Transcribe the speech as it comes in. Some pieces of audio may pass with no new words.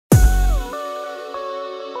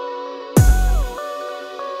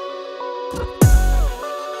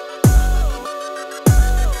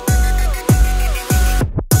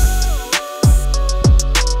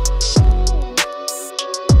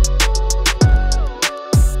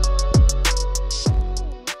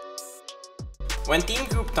When Team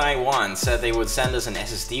Group Taiwan said they would send us an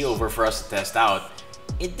SSD over for us to test out,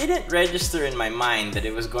 it didn't register in my mind that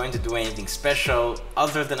it was going to do anything special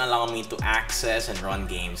other than allow me to access and run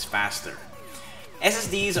games faster.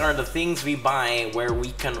 SSDs are the things we buy where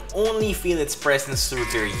we can only feel its presence through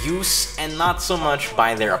their use and not so much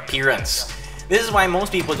by their appearance. This is why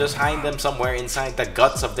most people just hide them somewhere inside the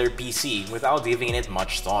guts of their PC without giving it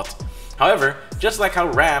much thought. However, just like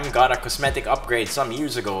how RAM got a cosmetic upgrade some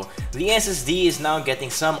years ago, the SSD is now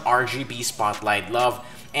getting some RGB spotlight love,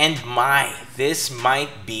 and this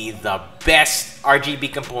might be the best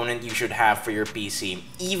RGB component you should have for your PC,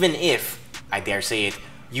 even if, I dare say it,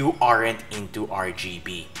 you aren't into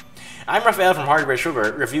RGB. I'm Rafael from Hardware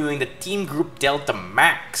Sugar, reviewing the Team Group Delta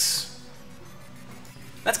Max.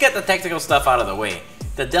 Let's get the technical stuff out of the way.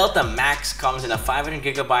 The Delta Max comes in a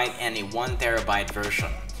 500GB and a 1TB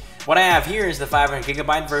version. What I have here is the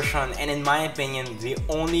 500GB version, and in my opinion, the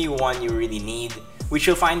only one you really need, which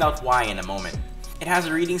you'll find out why in a moment. It has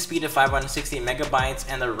a reading speed of 560 MB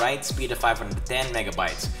and a write speed of 510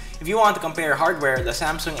 MB. If you want to compare hardware, the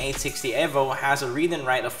Samsung 860 EVO has a read and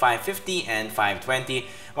write of 550 and 520,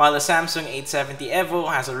 while the Samsung 870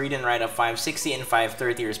 EVO has a read and write of 560 and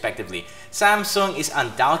 530 respectively. Samsung is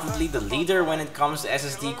undoubtedly the leader when it comes to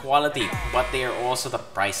SSD quality, but they are also the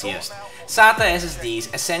priciest. SATA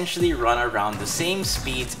SSDs essentially run around the same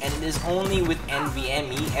speeds, and it is only with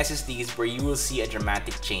NVMe SSDs where you will see a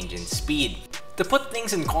dramatic change in speed. To put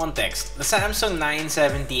things in context, the Samsung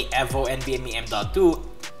 970 EVO NVMe M.2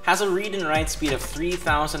 has a read and write speed of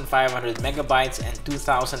 3,500 MB and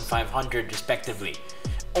 2,500 respectively,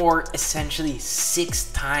 or essentially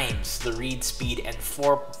 6 times the read speed and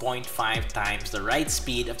 4.5 times the write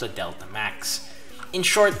speed of the Delta Max. In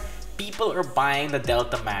short, people are buying the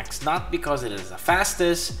Delta Max not because it is the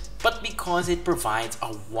fastest, but because it provides a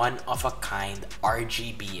one-of-a-kind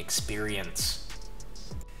RGB experience.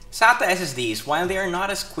 SATA SSDs, while they are not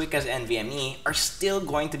as quick as NVMe, are still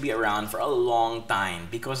going to be around for a long time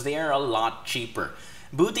because they are a lot cheaper.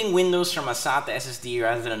 Booting Windows from a SATA SSD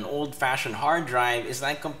rather than an old-fashioned hard drive is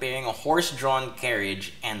like comparing a horse-drawn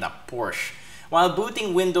carriage and a Porsche. While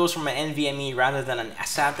booting Windows from an NVMe rather than a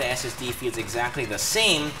SATA SSD feels exactly the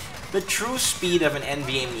same, the true speed of an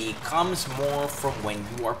NVMe comes more from when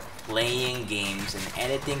you are playing games and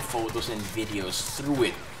editing photos and videos through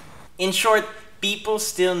it. In short, people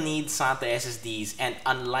still need SATA SSDs, and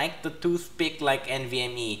unlike the toothpick-like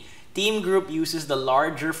NVMe, Team Group uses the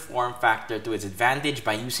larger form factor to its advantage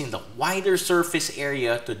by using the wider surface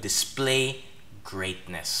area to display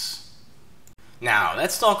greatness. Now,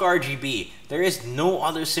 let's talk RGB. There is no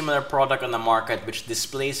other similar product on the market which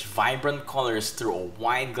displays vibrant colors through a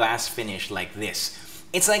wide glass finish like this.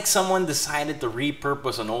 It's like someone decided to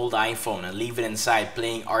repurpose an old iPhone and leave it inside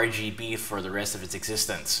playing RGB for the rest of its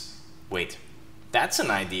existence. Wait. That's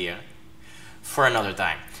an idea for another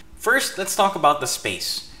time. First, let's talk about the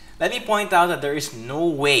space. Let me point out that there is no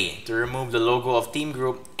way to remove the logo of Team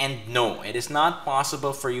Group, and no, it is not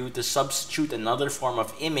possible for you to substitute another form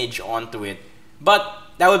of image onto it, but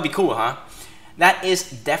that would be cool, huh? That is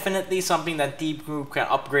definitely something that Team Group can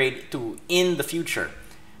upgrade to in the future.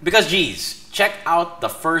 Because geez, check out the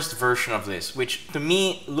first version of this, which to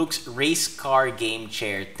me looks race car game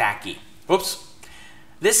chair tacky. Whoops.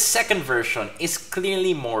 This second version is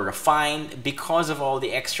clearly more refined because of all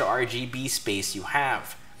the extra RGB space you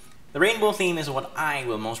have. The rainbow theme is what I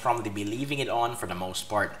will most probably be leaving it on for the most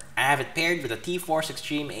part. I have it paired with a T-Force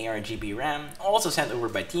Extreme ARGB RAM, also sent over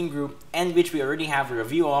by Team Group, and which we already have a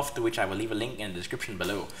review of, to which I will leave a link in the description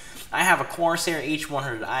below. I have a Corsair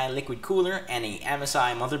H100i liquid cooler and a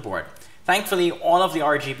MSI motherboard. Thankfully, all of the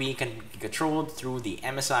RGB can be controlled through the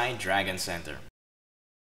MSI Dragon Center.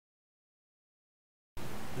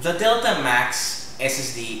 The Delta Max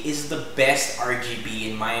SSD is the best RGB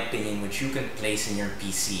in my opinion which you can place in your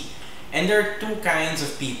PC. And there are two kinds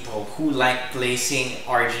of people who like placing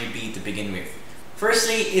RGB to begin with.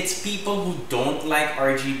 Firstly, it's people who don't like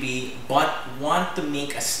RGB but want to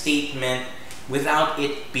make a statement without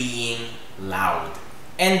it being loud.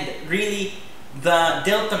 And really, the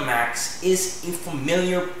Delta Max is a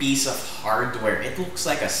familiar piece of hardware. It looks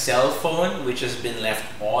like a cell phone which has been left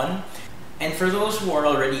on. And for those who are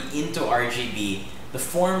already into RGB, the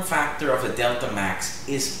form factor of the Delta Max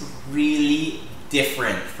is really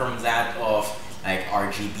different from that of like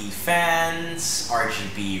RGB fans,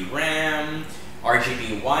 RGB RAM,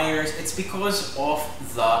 RGB wires. It's because of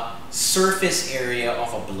the surface area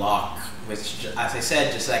of a block, which, as I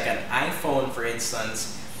said, just like an iPhone for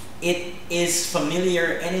instance, it is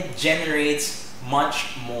familiar and it generates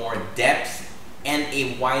much more depth and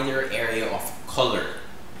a wider area of color.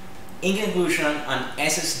 In conclusion, an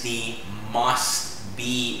SSD must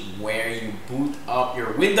be where you boot up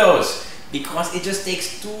your Windows because it just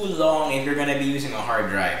takes too long if you're gonna be using a hard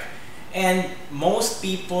drive. And most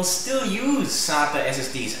people still use SATA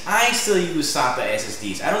SSDs. I still use SATA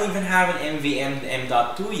SSDs. I don't even have an NVMe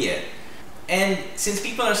M.2 yet. And since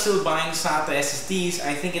people are still buying SATA SSDs,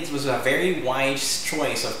 I think it was a very wise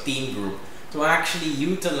choice of Team Group to actually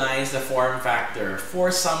utilize the form factor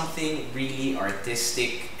for something really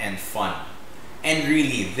artistic and fun. And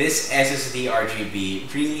really, this SSD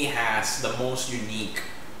RGB really has the most unique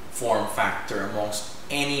form factor amongst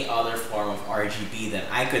any other form of RGB that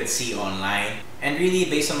I could see online. And really,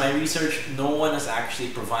 based on my research, no one has actually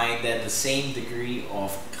provided the same degree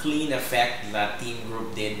of clean effect that Team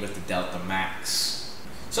Group did with the Delta Max.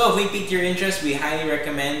 So if we piqued your interest, we highly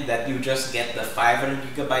recommend that you just get the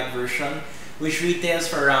 500GB version, which retails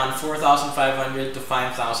for around 4,500 to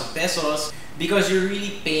 5,000 pesos because you're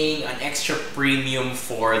really paying an extra premium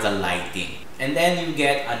for the lighting. And then you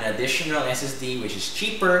get an additional SSD which is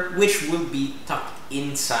cheaper, which will be tucked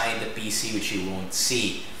inside the PC, which you won't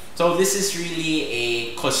see. So this is really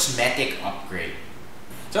a cosmetic upgrade.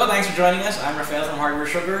 So thanks for joining us. I'm Rafael from Hardware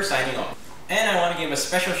Sugar, signing off. And I want to give a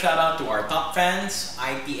special shout out to our top fans,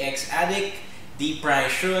 ITX Addict, Dprai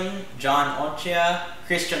Shun, John Ochia,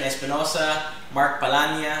 Christian Espinosa, Mark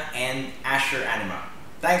Palania, and Asher Anima.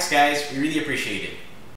 Thanks guys, we really appreciate it.